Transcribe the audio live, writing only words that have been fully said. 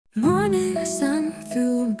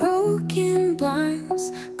broken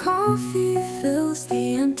blinds, coffee fills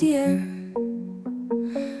the empty air.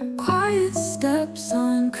 Quiet steps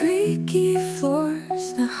on creaky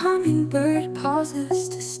floors, the hummingbird pauses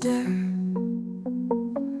to stare.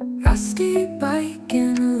 Rusty bike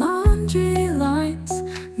and laundry lines,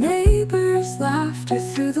 neighbors' laughter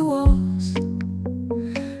through the walls.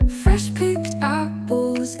 Fresh picked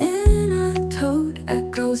apples in a tote,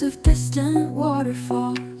 echoes of distant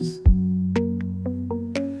waterfalls.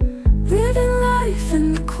 Living life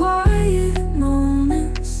in the quiet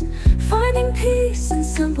moments, finding peace in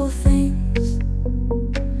simple things.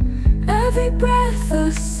 Every breath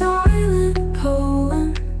a silent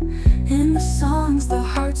poem, in the songs the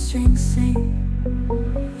heartstrings sing.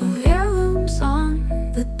 Of heirlooms on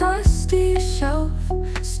the dusty shelf,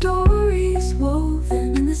 stories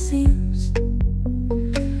woven in the seams.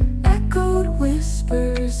 Echoed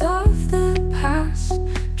whispers of the past,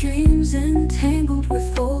 dreams entangled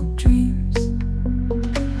with old dreams.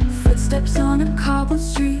 Footsteps on a cobbled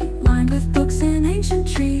street, lined with books and ancient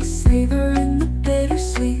trees. Savor in the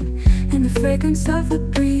bittersweet, in the fragrance of the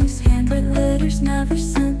breeze. Handwritten letters never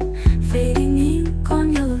sent, fading ink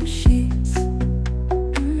on yellow sheets.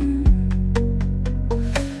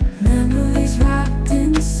 Memories wrapped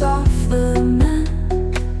in soft lament,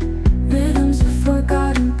 rhythms of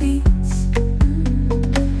forgotten beats.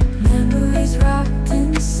 Memories wrapped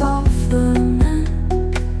in soft lament,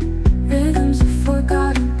 rhythms of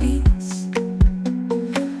forgotten beats.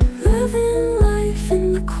 Living life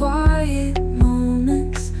in the quiet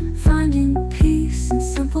moments, finding peace in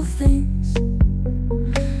simple things.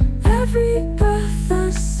 Every breath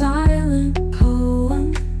a silent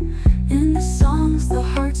poem, in the songs the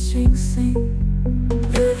heartstrings sing.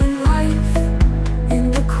 Living life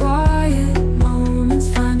in the quiet moments,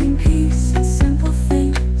 finding peace in simple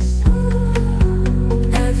things.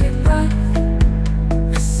 Every breath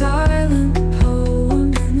a silent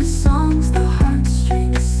poem, in the songs the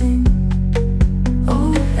heartstrings sing.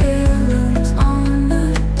 Old heirlooms on the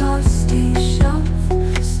dusty shelf,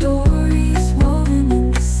 stories woven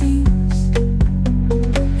in the seams.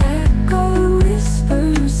 Echo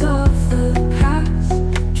whispers of the past,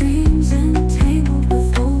 dreams entangled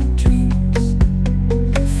with old dreams.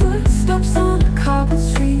 Footsteps on a cobbled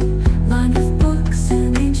street, lined with books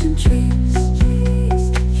and ancient trees.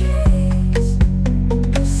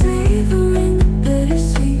 Savoring the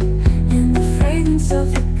bittersweet, in the fragrance of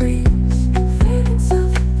the breeze.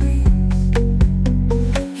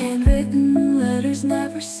 Handwritten letters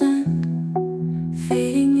never sent,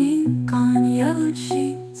 fading ink on yellowed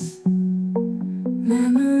sheets.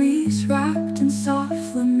 Memories wrapped in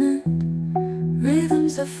soft lament,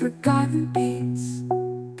 rhythms of forgotten